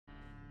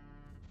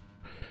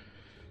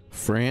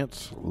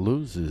France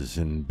loses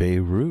in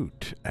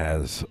Beirut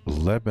as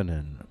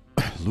Lebanon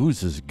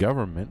loses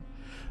government.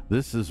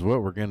 This is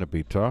what we're going to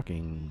be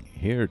talking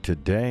here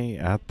today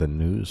at the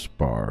news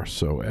bar.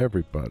 So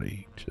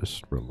everybody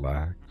just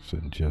relax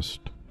and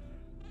just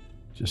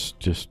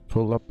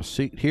pull up a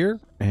seat here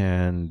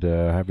and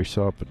have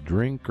yourself a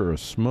drink or a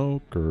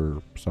smoke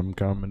or some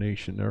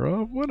combination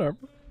thereof, whatever.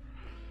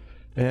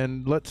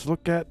 And let's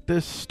look at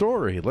this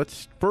story.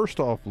 Let's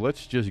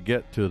just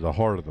get to the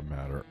heart of the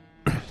matter.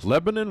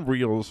 Lebanon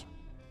reels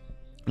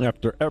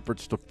after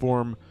efforts to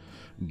form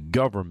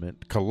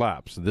government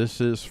collapse. This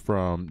is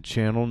from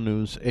Channel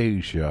News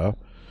Asia.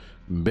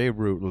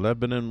 Beirut,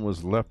 Lebanon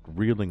was left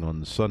reeling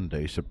on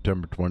Sunday,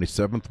 September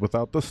 27th,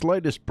 without the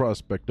slightest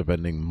prospect of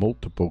ending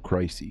multiple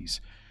crises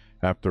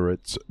after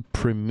its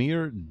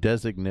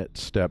Premier-designate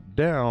stepped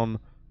down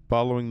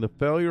following the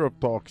failure of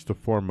talks to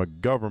form a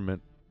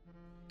government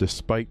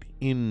despite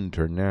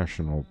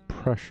international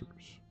pressures.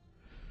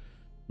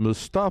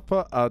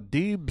 Mustafa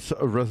Adib's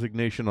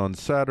resignation on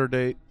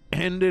Saturday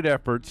ended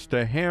efforts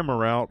to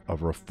hammer out a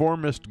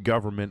reformist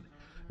government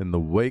in the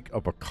wake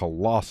of a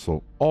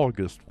colossal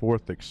August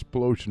 4th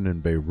explosion in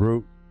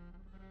Beirut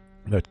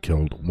that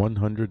killed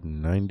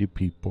 190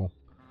 people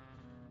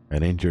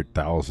and injured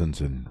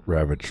thousands and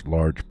ravaged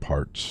large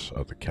parts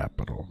of the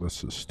capital.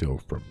 This is still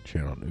from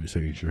Channel News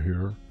Asia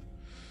here.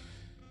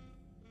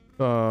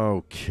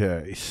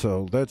 Okay,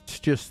 so that's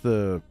just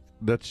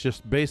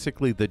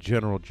basically the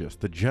general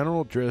gist. The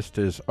general gist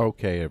is,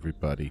 okay,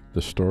 everybody,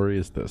 the story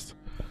is this.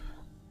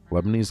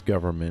 Lebanese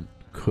government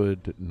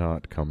could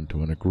not come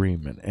to an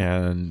agreement.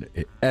 And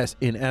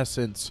in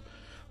essence,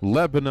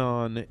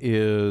 Lebanon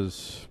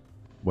is,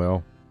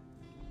 well,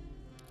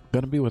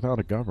 going to be without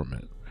a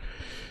government.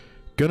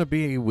 Going to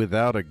be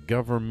without a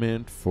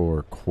government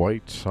for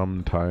quite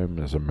some time,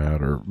 as a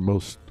matter,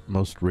 most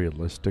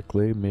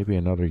realistically, maybe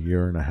another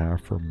year and a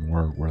half or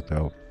more where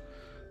they'll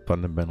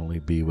fundamentally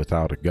be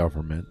without a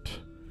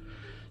government.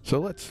 So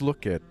let's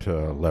look at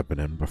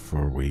Lebanon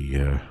before we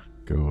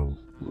go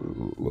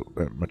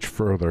much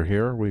further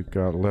here. We've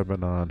got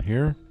Lebanon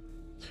here.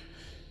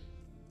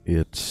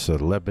 It's a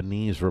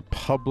Lebanese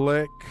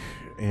Republic,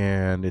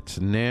 and its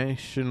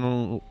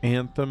national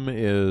anthem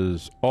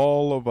is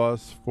 "All of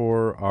Us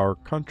for Our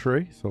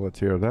Country." So let's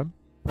hear them.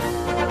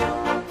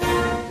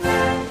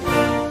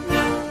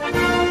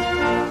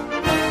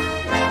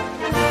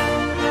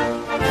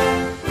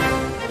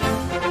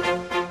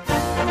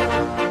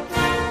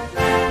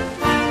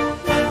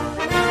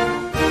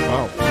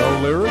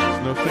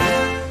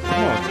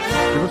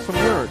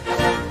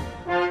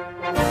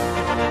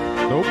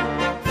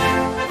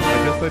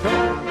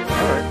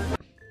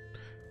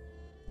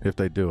 If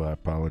they do, I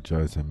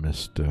apologize. I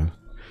missed.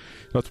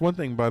 That's one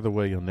thing, by the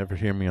way, you'll never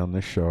hear me on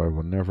this show. I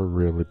will never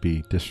really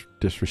be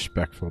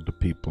disrespectful to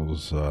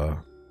people's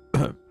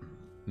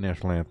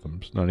national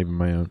anthems, not even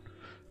my own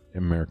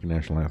American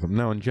national anthem.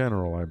 Now, in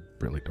general, I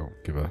really don't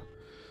give a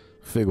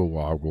figgle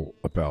woggle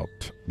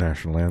about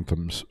national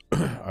anthems.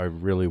 I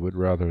really would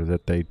rather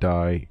that they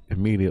die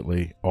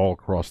immediately all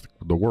across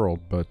the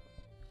world, but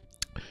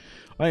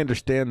I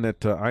understand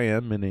that I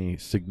am in a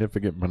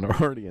significant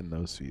minority in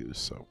those views,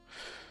 so...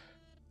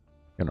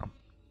 You know,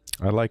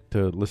 I like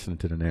to listen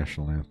to the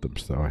national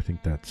anthems, though. I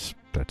think that's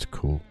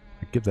cool.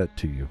 I give that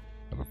to you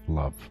out of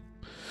love.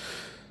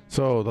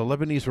 So, the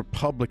Lebanese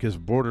Republic is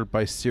bordered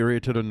by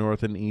Syria to the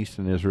north and east,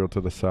 and Israel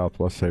to the south,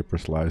 while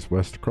Cyprus lies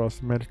west across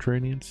the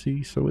Mediterranean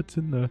Sea. So it's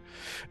in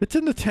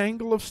the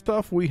tangle of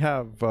stuff. We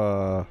have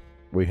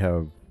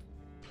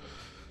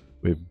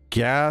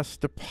gas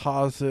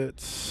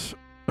deposits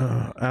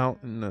out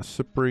in the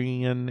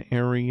Cyprian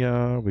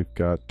area. We've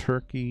got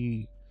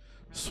Turkey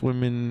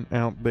swimming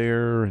out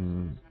there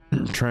and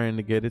trying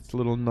to get its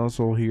little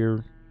nuzzle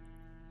here.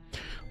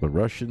 The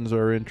Russians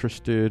are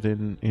interested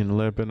in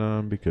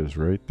Lebanon because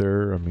right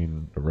there, I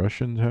mean, the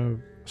Russians have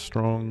a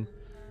strong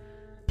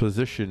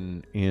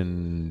position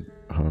in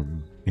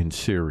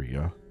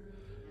Syria.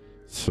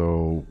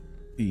 So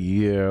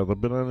yeah,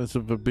 Lebanon is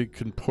of a big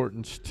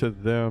importance to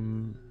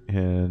them,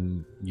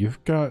 and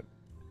you've got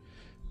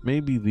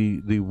maybe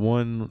the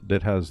one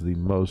that has the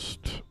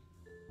most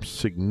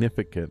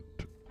significant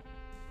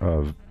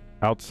of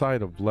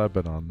outside of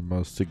Lebanon, the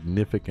most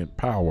significant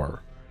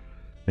power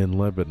in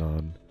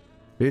Lebanon.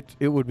 It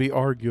would be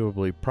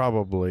arguably,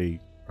 probably,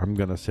 I'm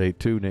going to say,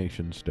 two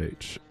nation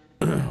states.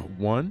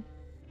 One,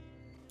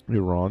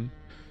 Iran,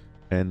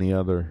 and the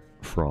other,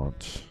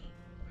 France.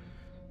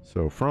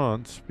 So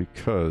France,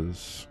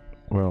 because,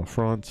 well,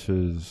 France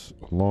has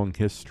a long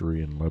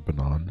history in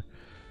Lebanon,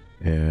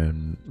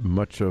 and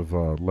much of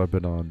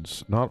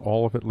Lebanon's, not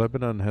all of it,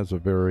 Lebanon has a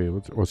very,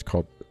 what's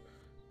called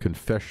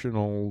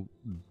confessional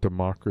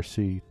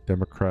democracy,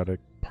 democratic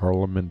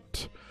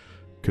parliament,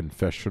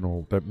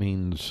 confessional. That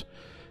means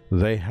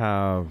they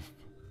have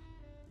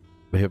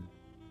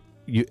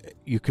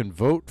you can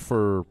vote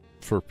for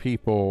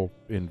people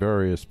in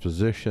various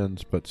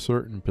positions, but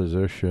certain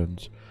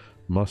positions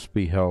must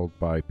be held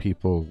by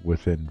people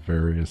within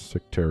various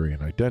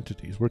sectarian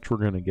identities, which we're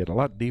going to get a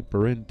lot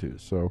deeper into.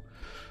 So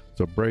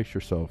So brace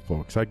yourself,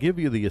 folks. I give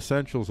you the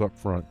essentials up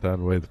front. That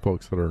way, the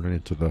folks that are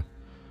into the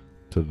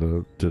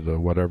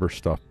whatever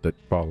stuff that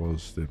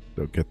follows,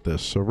 they'll get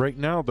this. So right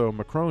now, though,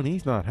 Macron,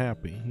 he's not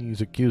happy.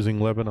 He's accusing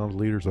Lebanon's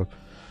leaders of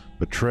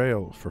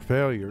betrayal for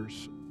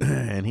failures,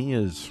 and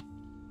he's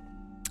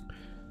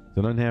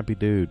an unhappy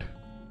dude.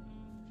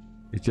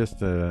 It's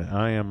just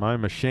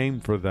I'm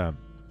ashamed for them,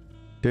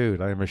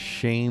 dude. I am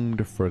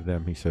ashamed for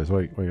them. He says,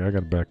 wait, I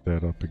gotta back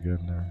that up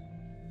again there.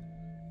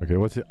 Okay,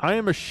 what's it? I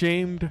am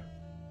ashamed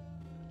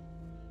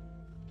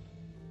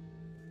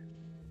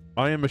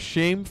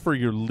for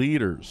your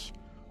leaders.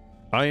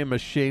 I am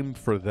ashamed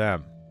for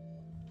them.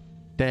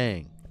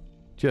 Dang.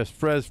 Just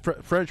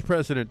French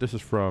President, this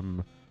is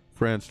from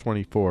France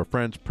 24.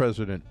 French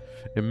President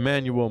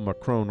Emmanuel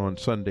Macron on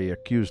Sunday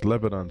accused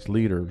Lebanon's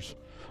leaders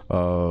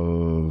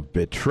of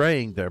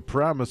betraying their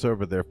promise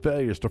over their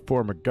failures to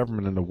form a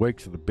government in the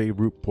wake of the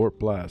Beirut port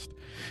blast.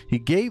 He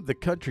gave the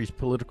country's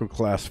political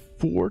class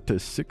 4 to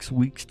 6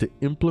 weeks to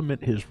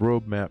implement his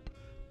roadmap,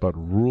 but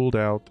ruled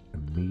out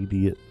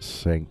immediate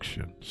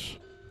sanctions.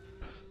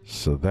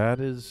 So that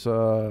is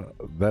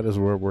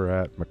where we're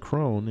at.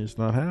 Macron is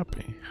not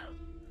happy.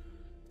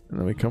 And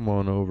then we come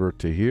on over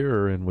to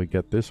here, and we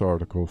get this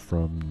article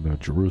from the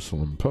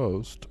Jerusalem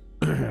Post.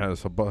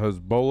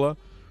 Hezbollah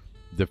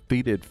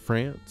defeated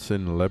France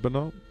in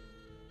Lebanon.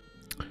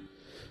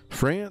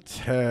 France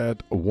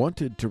had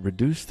wanted to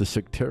reduce the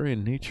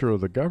sectarian nature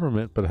of the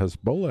government, but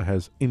Hezbollah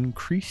has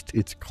increased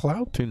its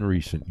clout in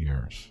recent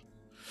years.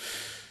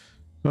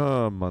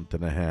 A month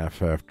and a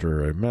half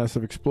after a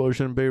massive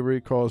explosion in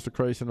Beirut caused a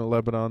crisis in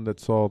Lebanon that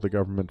saw the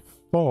government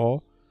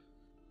fall,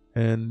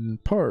 and in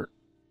part,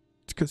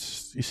 it's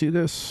because, you see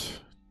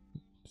this?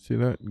 See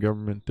that?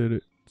 Government did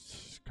it.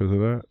 It's because of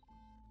that.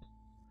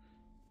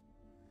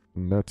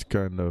 And that's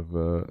kind of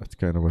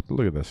what,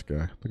 look at this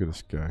guy. Look at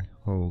this guy.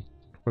 Oh,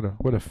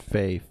 what a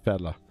fey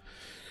fella.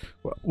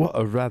 What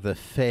a rather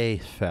fey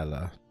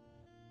fella.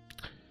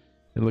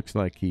 It looks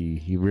like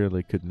he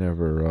really could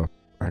never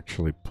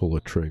actually pull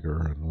a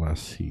trigger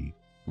unless he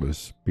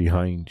was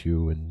behind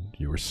you and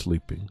you were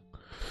sleeping.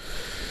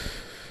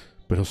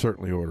 But he'll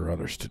certainly order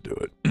others to do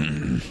it.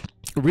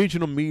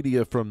 Regional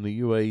media from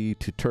the UAE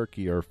to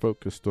Turkey are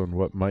focused on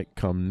what might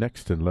come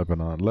next in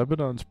Lebanon.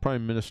 Lebanon's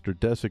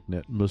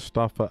Premier-designate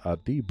Mustafa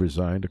Adib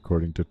resigned,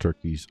 according to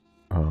Turkey's...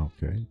 Oh,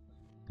 okay.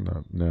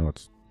 No, now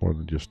it's more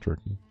than just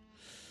Turkey.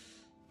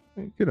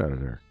 Hey, get out of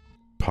there.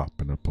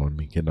 Popping up on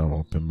me, getting all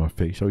up in my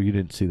face. Oh, you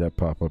didn't see that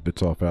pop up.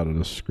 It's off out of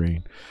the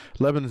screen.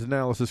 Lebanon's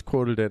analysis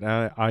quoted at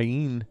Al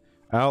Ain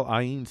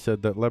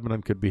said that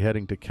Lebanon could be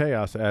heading to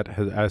chaos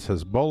as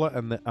Hezbollah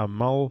and the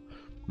Amal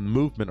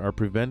movement are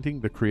preventing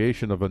the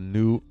creation of a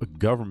new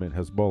government.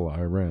 Hezbollah,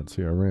 Iran.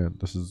 See, Iran.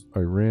 This is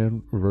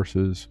Iran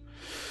versus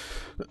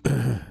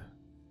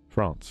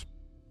France.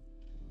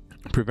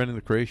 Preventing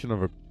the creation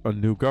of a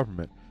new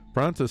government.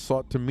 France has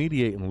sought to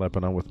mediate in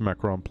Lebanon, with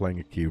Macron playing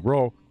a key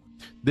role.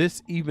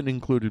 This even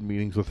included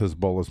meetings with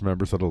Hezbollah's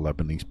members of the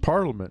Lebanese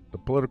parliament. The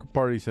political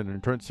parties and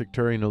entrenched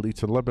sectarian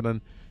elites in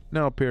Lebanon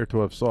now appear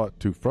to have sought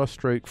to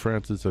frustrate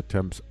France's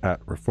attempts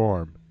at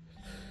reform.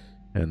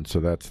 And so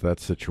that's that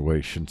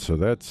situation. So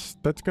that's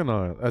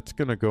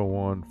gonna go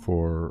on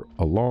for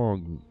a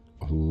long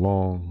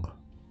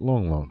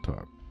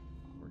time.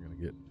 We're gonna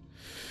get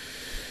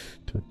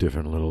to a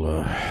different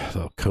little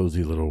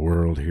cozy little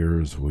world here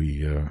as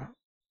we're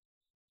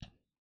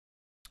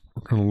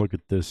gonna look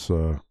at this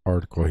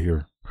article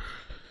here.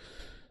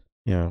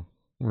 Yeah,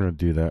 we're gonna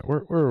do that.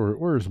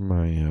 Where's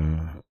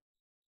my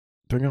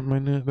I got my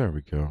there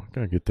we go.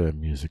 Gotta get that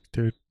music,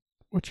 dude.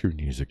 What's your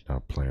music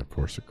not playing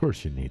for us? Of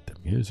course you need the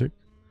music.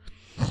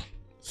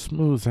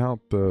 Smooths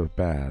out the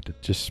bad.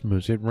 It just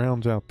smooths. It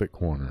rounds out the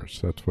corners.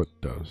 That's what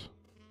it does.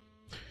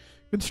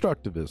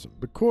 Constructivism.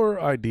 The core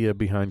idea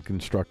behind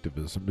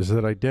constructivism is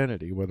that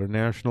identity, whether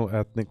national,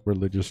 ethnic,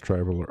 religious,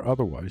 tribal, or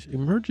otherwise,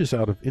 emerges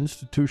out of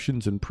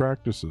institutions and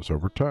practices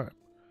over time.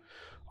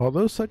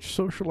 Although such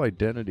social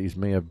identities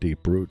may have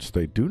deep roots,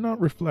 they do not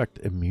reflect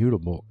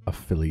immutable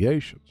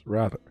affiliations.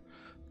 Rather,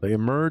 they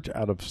emerge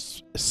out of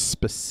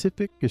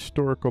specific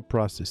historical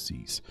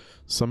processes,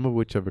 some of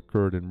which have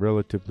occurred in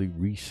relatively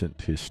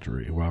recent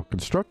history. While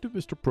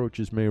constructivist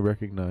approaches may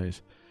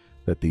recognize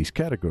that these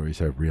categories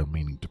have real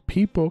meaning to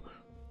people,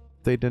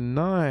 they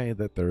deny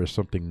that there is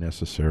something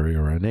necessary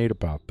or innate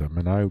about them.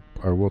 And I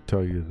will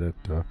tell you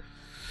that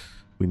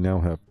we now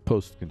have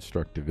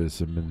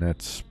post-constructivism, and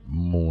that's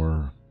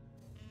more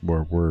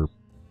where we're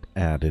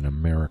at in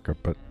America,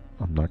 but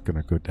I'm not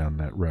going to go down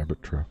that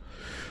rabbit trail.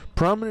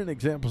 Prominent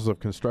examples of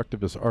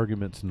constructivist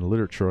arguments in the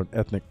literature on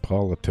ethnic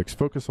politics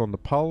focus on the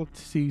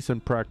policies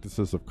and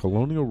practices of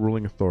colonial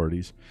ruling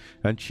authorities,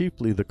 and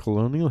chiefly the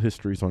colonial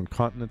histories on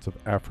continents of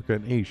Africa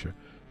and Asia.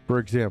 For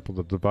example,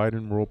 the divide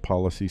and rule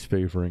policies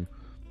favoring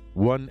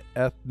one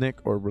ethnic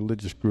or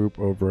religious group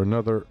over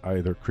another,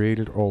 either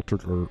created,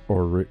 altered,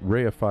 or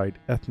reified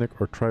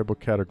ethnic or tribal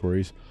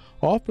categories,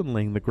 often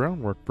laying the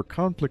groundwork for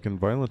conflict and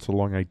violence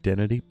along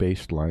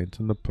identity-based lines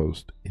in the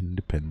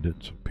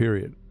post-independence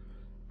period.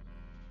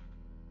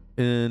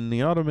 in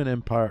the Ottoman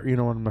Empire, you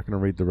know what, I'm not going to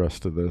read the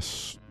rest of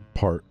this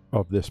part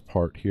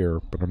here,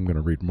 but I'm going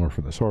to read more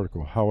from this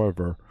article.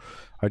 However,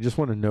 I just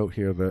want to note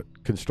here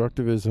that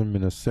constructivism,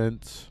 in a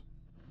sense,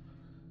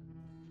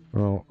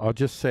 well, I'll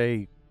just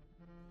say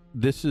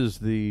this is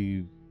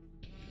the,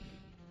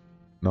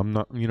 I'm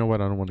not, you know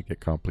what, I don't want to get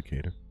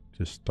complicated.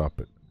 Just stop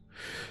it.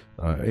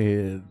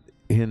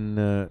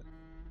 In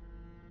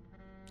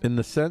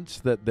the sense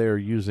that they're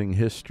using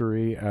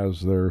history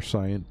as their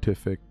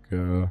scientific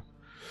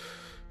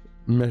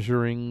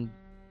measuring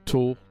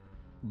tool,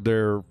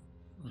 they're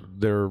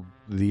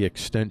the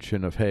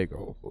extension of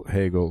Hegel.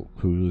 Hegel,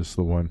 who is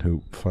the one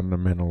who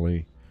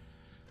fundamentally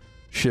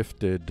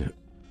shifted.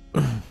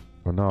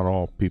 Well, not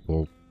all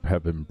people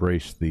have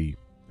embraced the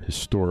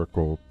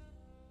historical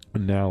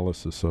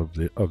analysis of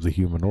the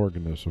human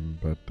organism,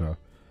 but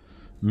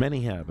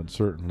many have, and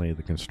certainly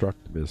the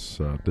constructivists.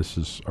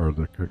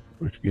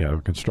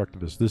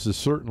 Constructivists. This is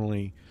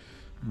certainly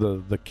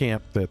the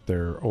camp that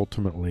they're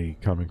ultimately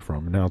coming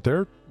from. Now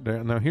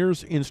now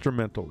here's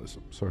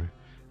instrumentalism. Sorry,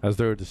 as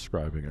they're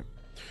describing it,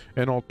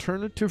 an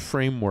alternative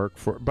framework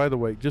for. By the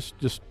way,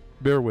 just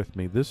bear with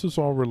me. This is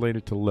all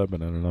related to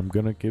Lebanon, and I'm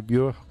going to give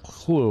you a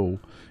clue.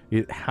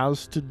 It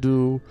has to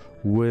do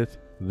with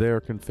their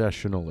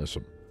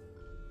confessionalism.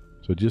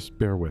 So just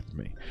bear with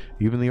me.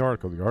 Even the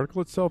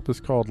article itself is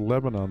called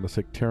Lebanon, the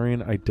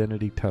Sectarian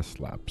Identity Test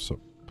Lab. So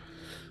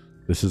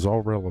this is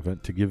all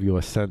relevant to give you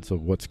a sense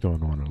of what's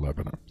going on in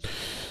Lebanon.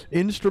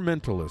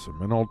 Instrumentalism,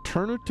 an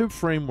alternative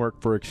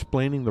framework for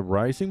explaining the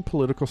rising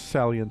political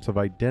salience of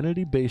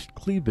identity-based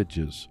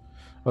cleavages,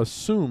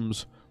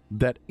 assumes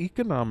that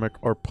economic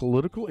or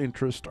political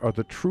interests are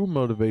the true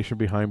motivation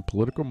behind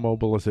political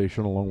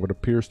mobilization along what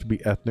appears to be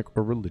ethnic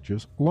or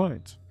religious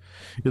lines.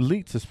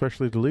 Elites,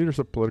 especially the leaders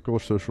of political or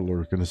social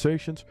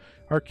organizations,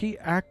 are key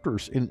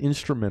actors in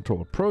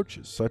instrumental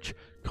approaches. Such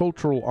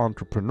cultural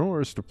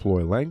entrepreneurs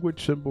deploy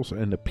language, symbols,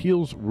 and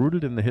appeals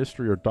rooted in the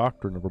history or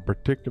doctrine of a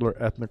particular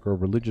ethnic or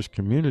religious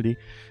community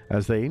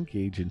as they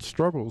engage in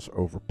struggles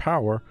over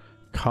power,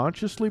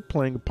 consciously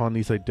playing upon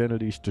these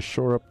identities to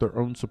shore up their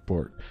own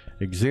support.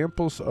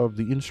 Examples of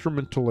the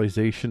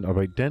instrumentalization of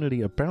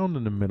identity abound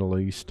in the Middle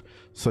East,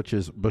 such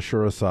as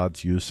Bashar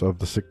Assad's use of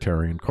the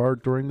sectarian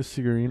card during the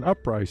Syrian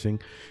uprising,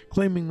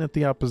 claiming that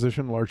the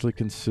opposition largely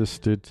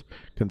consists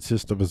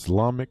of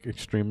Islamic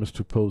extremists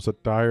who pose a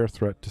dire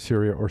threat to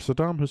Syria, or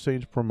Saddam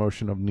Hussein's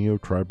promotion of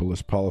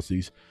neo-tribalist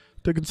policies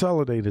to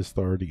consolidate his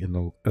authority in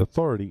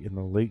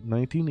the late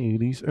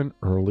 1980s and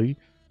early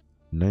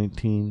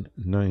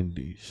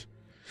 1990s.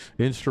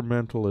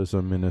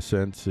 Instrumentalism, in a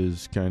sense,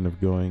 is kind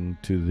of going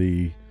to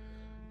the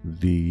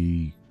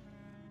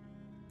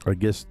I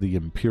guess the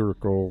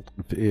empirical.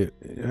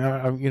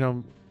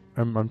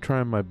 I'm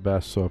trying my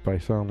best, so if I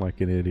sound like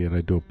an idiot,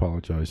 I do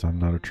apologize. I'm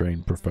not a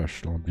trained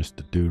professional. I'm just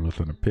a dude with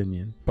an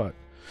opinion. But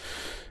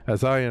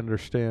as I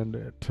understand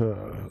it,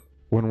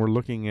 when we're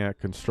looking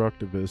at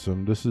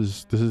constructivism, this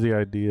is the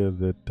idea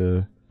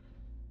that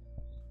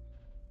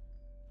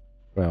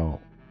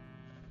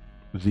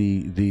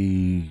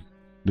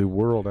the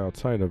world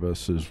outside of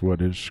us is what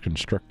is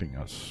constructing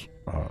us,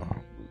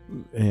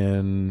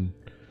 and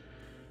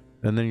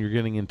then you're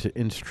getting into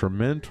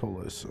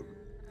instrumentalism,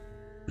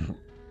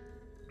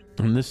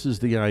 and this is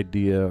the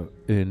idea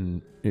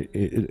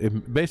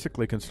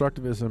basically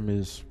constructivism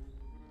is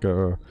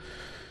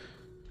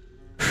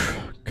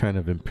kind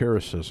of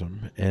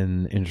empiricism,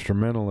 and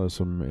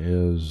instrumentalism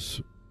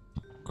is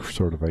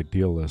sort of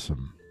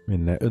idealism.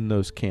 In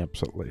those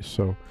camps, at least.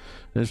 So,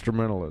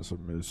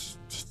 instrumentalism is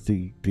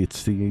the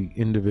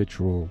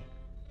individual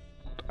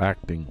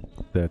acting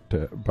that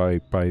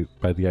by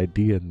the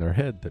idea in their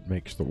head that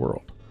makes the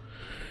world.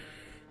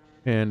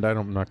 And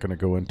I'm not going to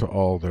go into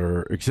all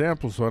their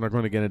examples, so I'm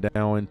going to get it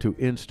down into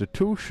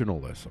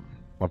institutionalism.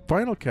 A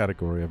final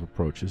category of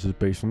approaches is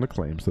based on the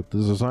claims that the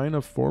design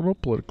of formal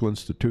political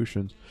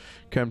institutions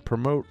can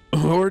promote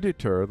or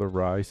deter the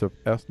rise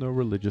of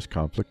ethno-religious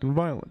conflict and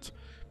violence.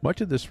 Much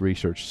of this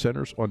research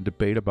centers on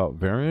debate about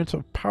variants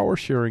of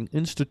power-sharing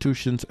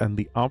institutions and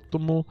the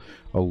optimal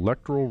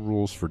electoral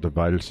rules for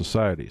divided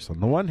societies. On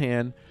the one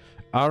hand,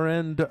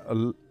 Arend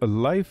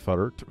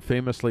Leifert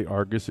famously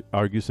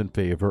argues in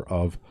favor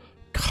of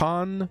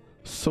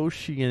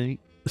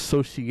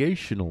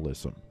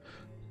consociationalism.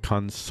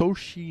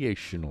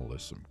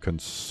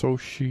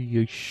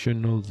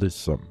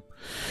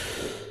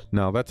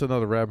 Now, that's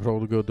another rabbit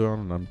hole to go down,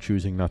 and I'm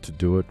choosing not to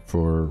do it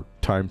for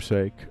time's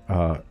sake.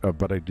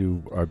 But I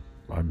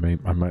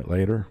might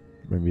later.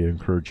 Maybe I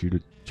encourage you to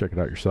check it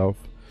out yourself.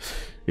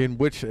 In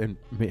which, and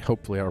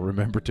hopefully I'll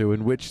remember to,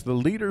 in which the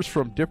leaders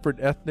from different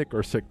ethnic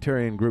or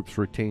sectarian groups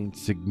retain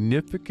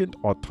significant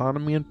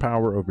autonomy and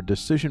power over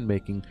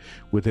decision-making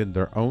within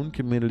their own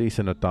communities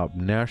and adopt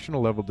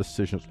national-level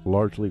decisions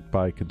largely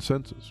by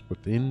consensus,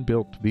 with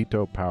inbuilt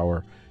veto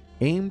power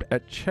aimed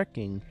at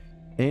checking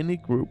any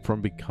group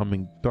from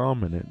becoming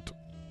dominant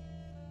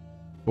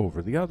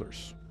over the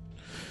others.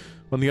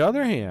 On the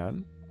other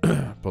hand,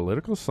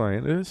 political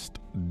scientist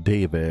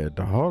David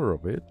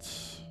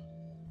Horowitz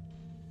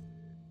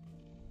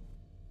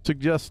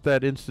suggests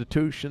that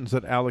institutions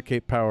that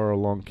allocate power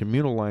along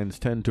communal lines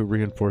tend to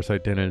reinforce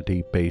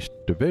identity-based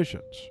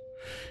divisions.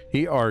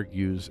 He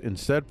argues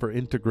instead for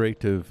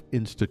integrative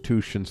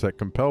institutions that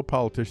compel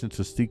politicians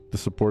to seek the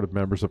support of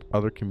members of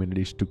other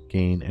communities to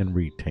gain and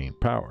retain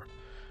power.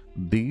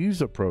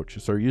 These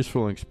approaches are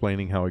useful in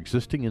explaining how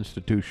existing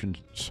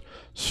institutions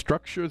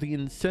structure the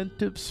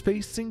incentives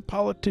facing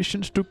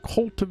politicians to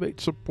cultivate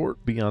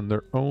support beyond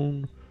their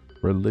own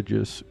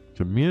religious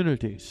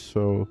communities.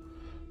 So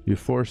you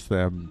force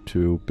them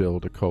to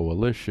build a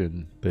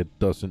coalition that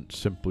doesn't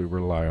simply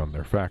rely on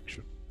their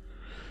faction.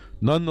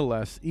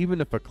 Nonetheless, even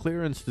if a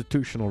clear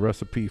institutional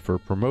recipe for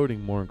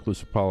promoting more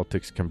inclusive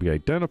politics can be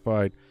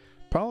identified,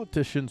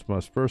 politicians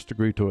must first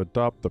agree to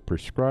adopt the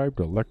prescribed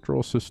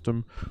electoral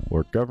system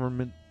or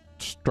government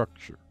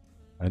structure,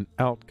 an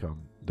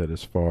outcome that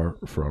is far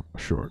from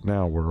sure.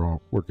 Now we're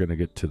going to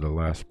get to the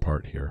last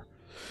part here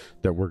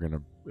that we're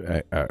going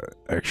to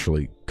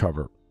actually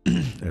cover,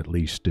 at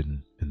least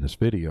in this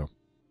video.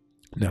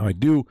 Now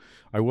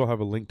I will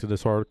have a link to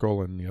this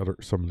article and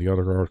some of the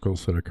other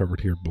articles that I covered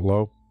here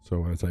below.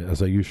 So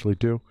as I usually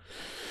do,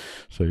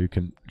 so you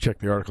can check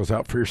the articles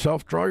out for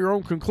yourself, draw your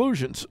own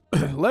conclusions.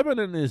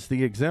 Lebanon is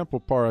the example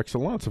par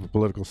excellence of a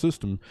political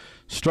system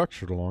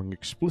structured along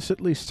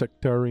explicitly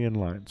sectarian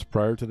lines.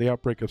 Prior to the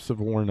outbreak of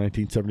civil war in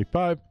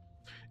 1975,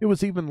 it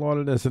was even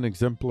lauded as an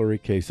exemplary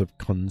case of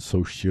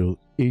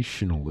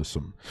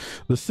consociationalism.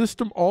 The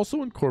system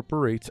also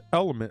incorporates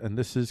element, and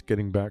this is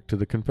getting back to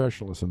the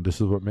confessionalism. This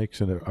is what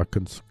makes it a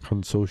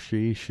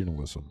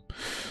consociationalism.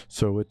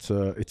 So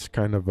it's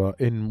kind of a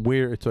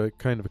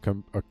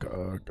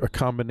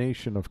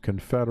combination of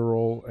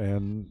confederal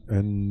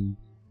and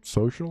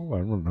social. I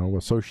don't know,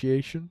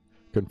 association,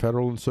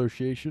 confederal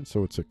association.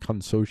 So it's a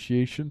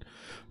consociation.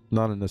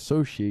 Not an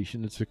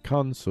association, it's a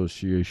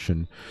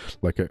consociation.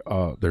 Like there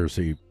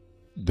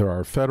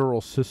are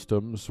federal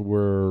systems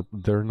where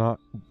they're not,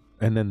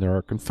 and then there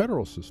are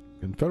confederal systems.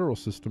 Confederal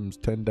systems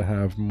tend to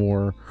have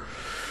more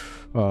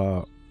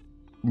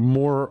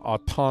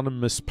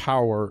autonomous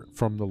power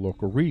from the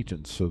local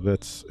regions. So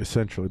that's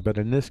essentially, but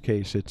in this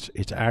case,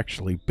 it's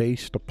actually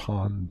based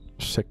upon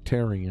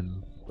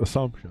sectarian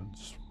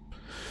assumptions.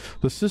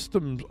 The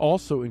system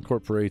also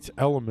incorporates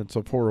elements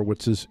of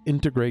Horowitz's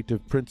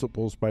integrative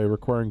principles by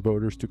requiring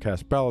voters to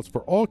cast ballots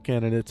for all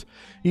candidates,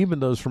 even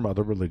those from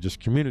other religious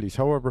communities.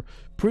 However,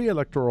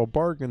 pre-electoral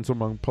bargains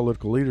among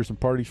political leaders and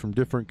parties from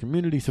different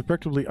communities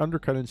effectively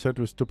undercut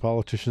incentives to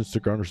politicians to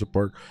garner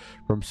support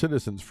from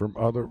citizens from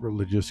other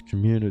religious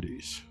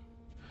communities.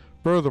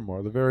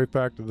 Furthermore, the very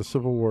fact of the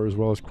Civil War, as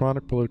well as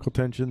chronic political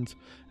tensions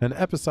and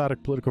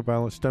episodic political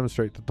violence,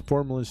 demonstrate that the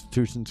formal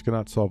institutions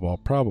cannot solve all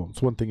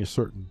problems. One thing is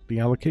certain: the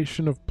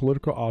allocation of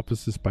political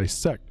offices by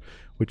sect,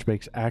 which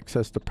makes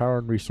access to power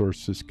and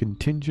resources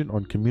contingent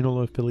on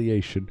communal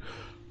affiliation,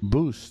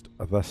 boosts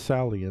the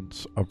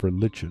salience of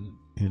religion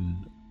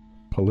in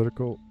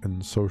political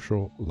and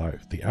social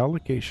life. The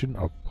allocation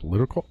of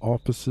political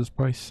offices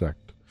by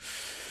sect.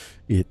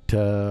 It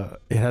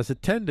has a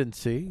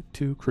tendency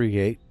to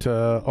create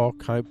all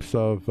types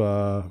of,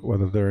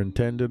 whether they're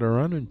intended or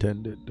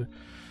unintended,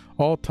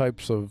 all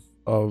types of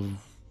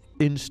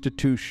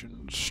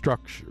institutions,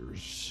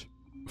 structures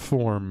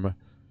form,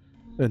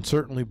 and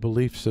certainly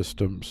belief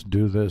systems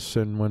do this.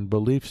 And when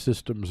belief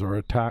systems are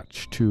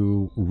attached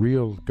to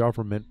real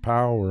government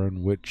power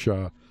in which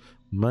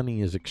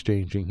money is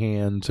exchanging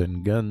hands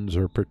and guns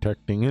are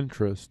protecting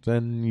interests,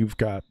 then you've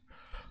got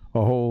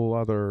a whole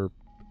other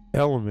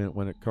element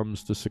when it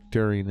comes to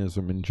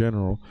sectarianism in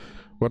general.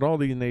 What all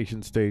these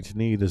nation states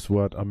need is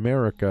what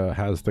America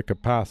has the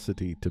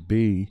capacity to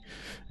be,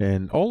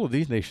 and all of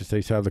these nation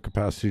states have the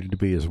capacity to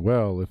be as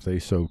well if they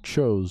so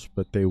chose,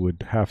 but they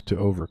would have to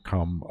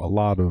overcome a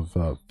lot of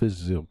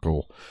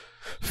physical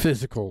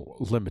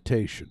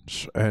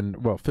limitations, and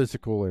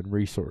physical and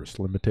resource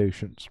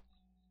limitations.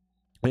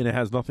 And it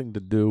has nothing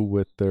to do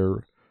with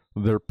their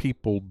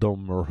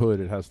peopledom or hood.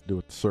 It has to do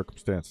with the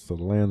circumstances of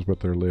the lands where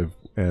they live,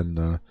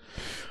 and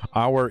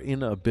our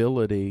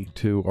inability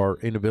or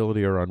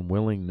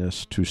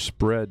unwillingness to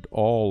spread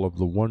all of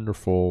the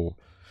wonderful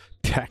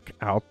tech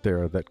out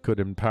there that could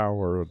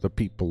empower the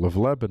people of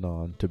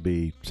Lebanon to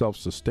be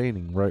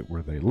self-sustaining right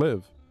where they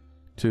live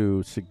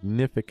to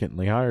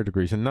significantly higher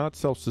degrees, and not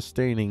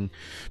self-sustaining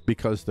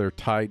because they're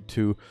tied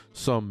to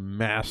some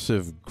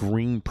massive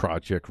green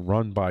project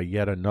run by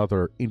yet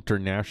another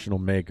international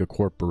mega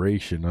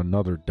corporation,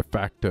 another de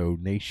facto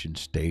nation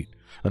state,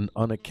 an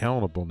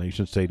unaccountable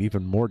nation state,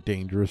 even more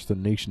dangerous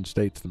than nation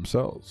states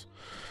themselves.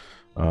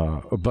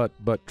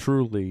 But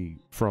truly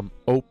from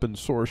open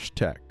source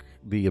tech,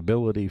 the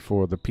ability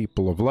for the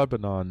people of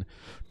Lebanon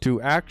to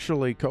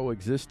actually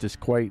coexist is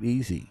quite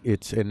easy.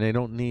 And they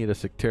don't need a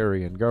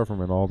sectarian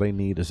government. All they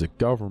need is a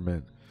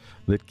government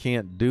that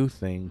can't do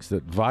things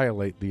that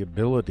violate the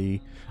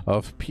ability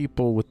of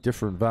people with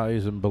different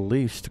values and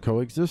beliefs to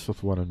coexist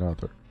with one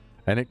another.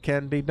 And it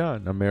can be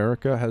done.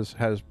 America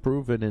has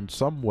proven in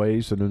some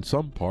ways and in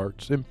some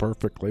parts,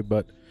 imperfectly,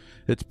 but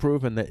It's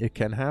proven that it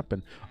can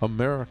happen.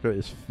 America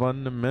is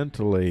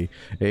fundamentally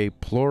a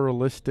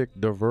pluralistic,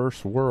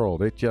 diverse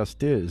world. It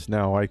just is.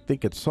 Now, I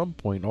think at some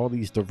point, all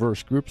these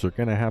diverse groups are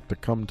going to have to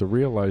come to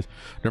realize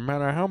no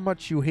matter how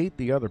much you hate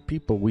the other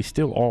people, we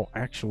still all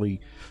actually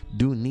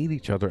do need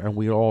each other, and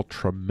we all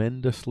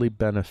tremendously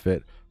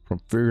benefit from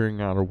figuring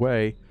out a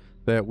way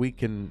that we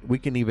can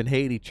even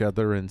hate each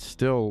other and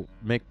still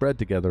make bread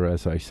together,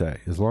 as I say.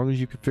 As long as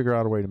you can figure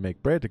out a way to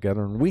make bread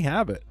together, and we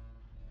have it.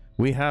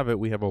 We have it.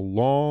 We have a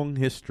long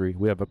history.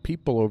 We have a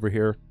people over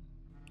here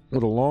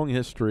with a long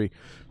history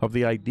of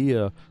the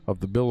idea of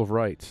the Bill of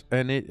Rights.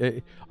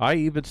 And I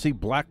even see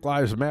Black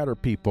Lives Matter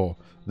people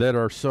that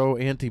are so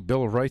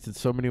anti-Bill of Rights in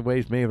so many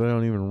ways, maybe they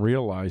don't even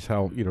realize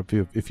how,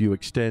 if you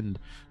extend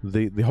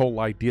the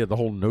whole idea, the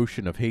whole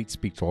notion of hate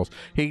speech laws.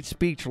 Hate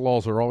speech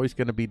laws are always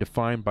going to be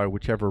defined by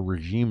whichever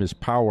regime is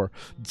power,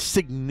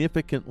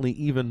 significantly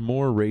even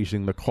more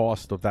raising the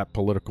cost of that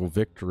political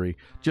victory,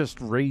 just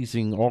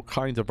raising all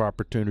kinds of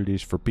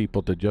opportunities for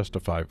people to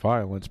justify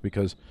violence.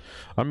 Because,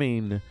 I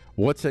mean,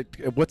 what's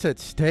at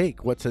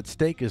stake? What's at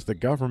stake is the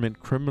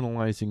government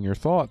criminalizing your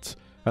thoughts.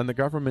 And the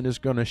government is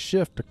going to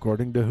shift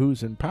according to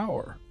who's in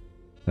power.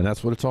 And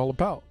that's what it's all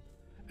about.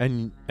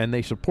 And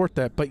they support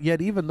that. But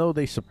yet, even though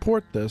they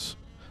support this,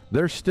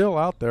 they're still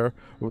out there.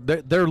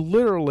 They're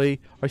literally,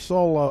 I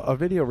saw a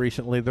video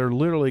recently, they're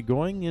literally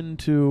going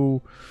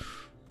into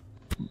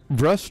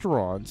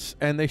restaurants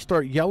and they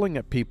start yelling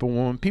at people.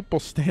 When people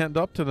stand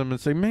up to them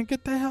and say, man,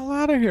 get the hell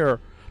out of here.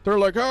 They're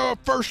like, oh,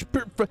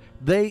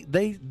 they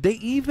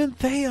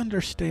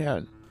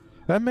understand.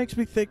 That makes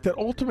me think that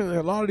ultimately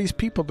a lot of these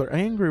people, they're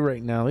angry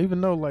right now,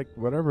 even though, like,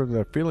 whatever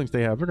the feelings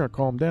they have, they're going to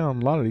calm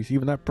down. A lot of these,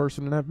 even that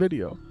person in that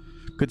video,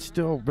 could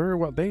still very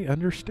well, they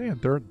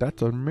understand.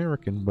 That's an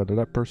American, whether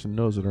that person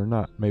knows it or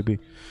not. Maybe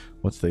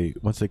once they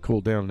cool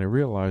down, they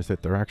realize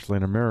that they're actually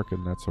an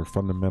American. That's our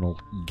fundamental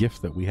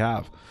gift that we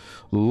have.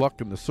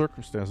 Luck in the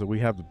circumstance that we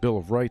have the Bill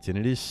of Rights, and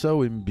it is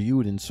so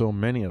imbued in so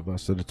many of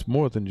us that it's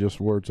more than just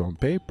words on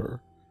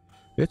paper.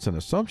 It's an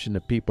assumption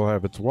that people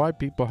have. It's why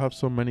people have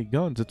so many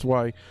guns. It's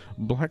why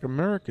Black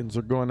Americans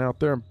are going out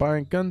there and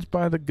buying guns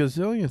by the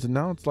gazillions. And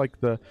now it's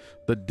like the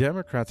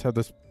Democrats have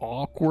this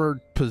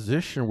awkward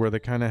position where they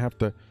kind of have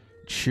to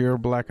cheer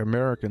Black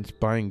Americans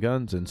buying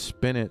guns and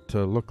spin it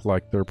to look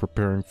like they're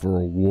preparing for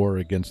a war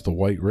against the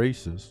white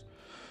races.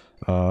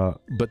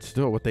 But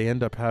still, what they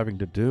end up having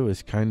to do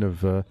is kind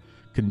of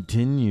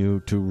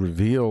continue to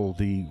reveal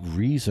the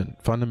reason,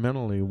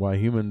 fundamentally, why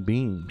human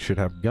beings should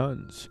have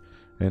guns.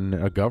 And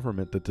a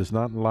government that does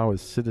not allow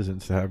its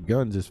citizens to have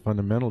guns is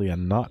fundamentally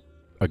not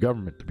a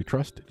government to be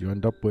trusted. You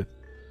end up with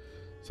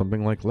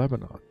something like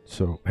Lebanon.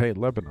 So, hey,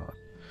 Lebanon.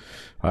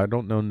 I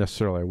don't know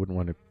necessarily. I wouldn't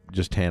want to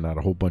just hand out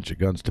a whole bunch of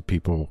guns to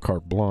people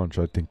carte blanche.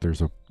 I think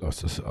there's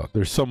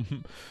there's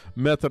some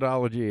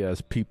methodology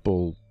as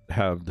people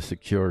have the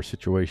secure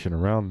situation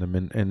around them,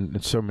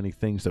 and so many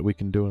things that we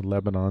can do in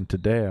Lebanon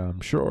today,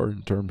 I'm sure,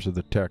 in terms of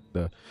the tech,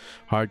 the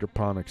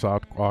hydroponics,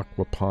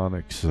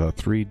 aquaponics,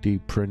 3D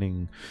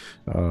printing,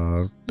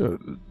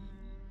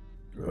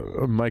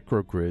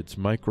 microgrids,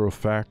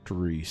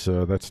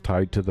 microfactories, that's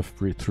tied to the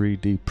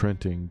 3D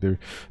printing.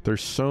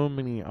 There's so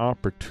many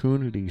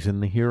opportunities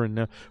in the here and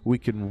now. We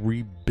can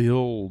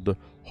rebuild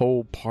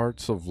whole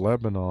parts of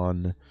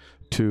Lebanon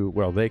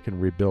they can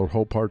rebuild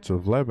whole parts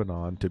of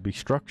Lebanon to be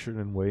structured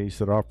in ways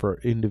that offer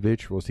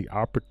individuals the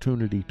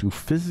opportunity to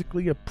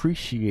physically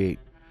appreciate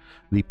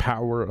the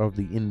power of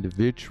the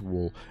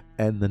individual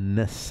and the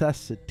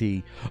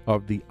necessity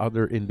of the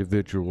other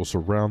individuals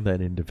around that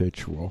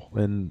individual.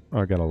 And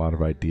I got a lot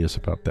of ideas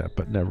about that,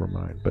 but never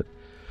mind. But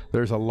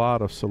there's a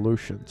lot of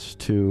solutions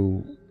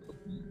to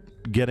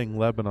getting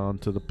Lebanon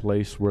to the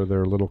place where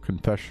their little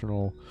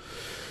confessional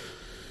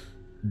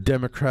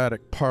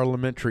democratic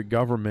parliamentary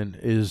government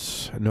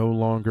is no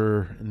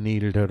longer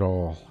needed at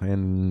all.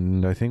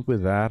 And I think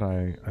with that,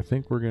 I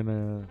think we're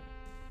gonna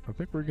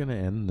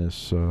end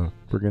this.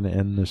 We're gonna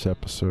end this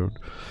episode.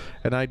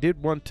 And I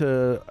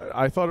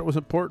thought it was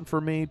important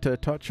for me to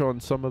touch on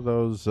some of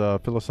those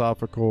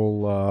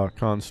philosophical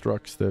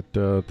constructs that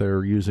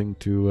they're using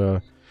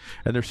to.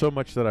 And there's so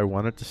much that I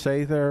wanted to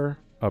say there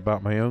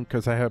about my own,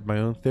 because I have my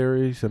own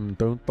theories and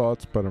own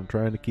thoughts, but I'm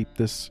trying to keep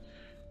it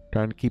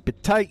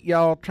tight,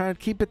 y'all. Trying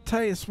to keep it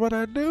tight. It's what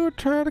I do.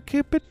 Trying to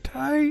keep it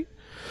tight.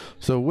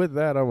 So with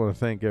that, I want to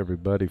thank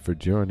everybody for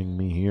joining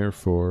me here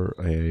for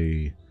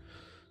a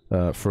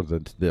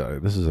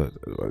this is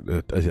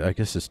I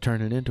guess it's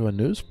turning into a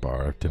news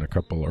bar. I've done a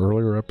couple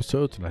earlier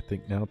episodes, and I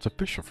think now it's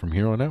official from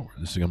here on out.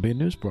 This is going to be a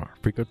news bar.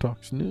 Freeqo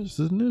Talks News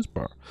is a news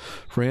bar.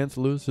 France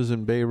loses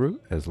in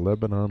Beirut as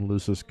Lebanon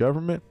loses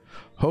government.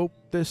 Hope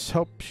this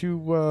helps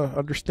you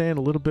understand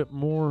a little bit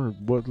more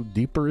what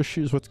deeper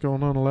issues, what's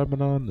going on in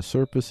Lebanon, the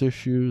surface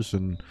issues,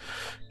 and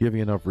give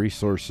you enough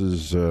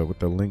resources with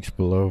the links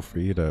below for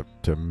you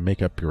to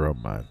make up your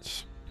own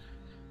minds.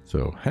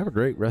 So have a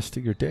great rest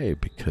of your day,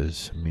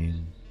 because, I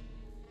mean,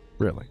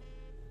 really,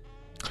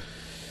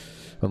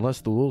 unless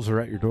the wolves are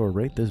at your door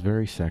right this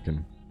very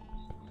second,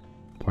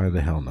 why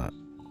the hell not?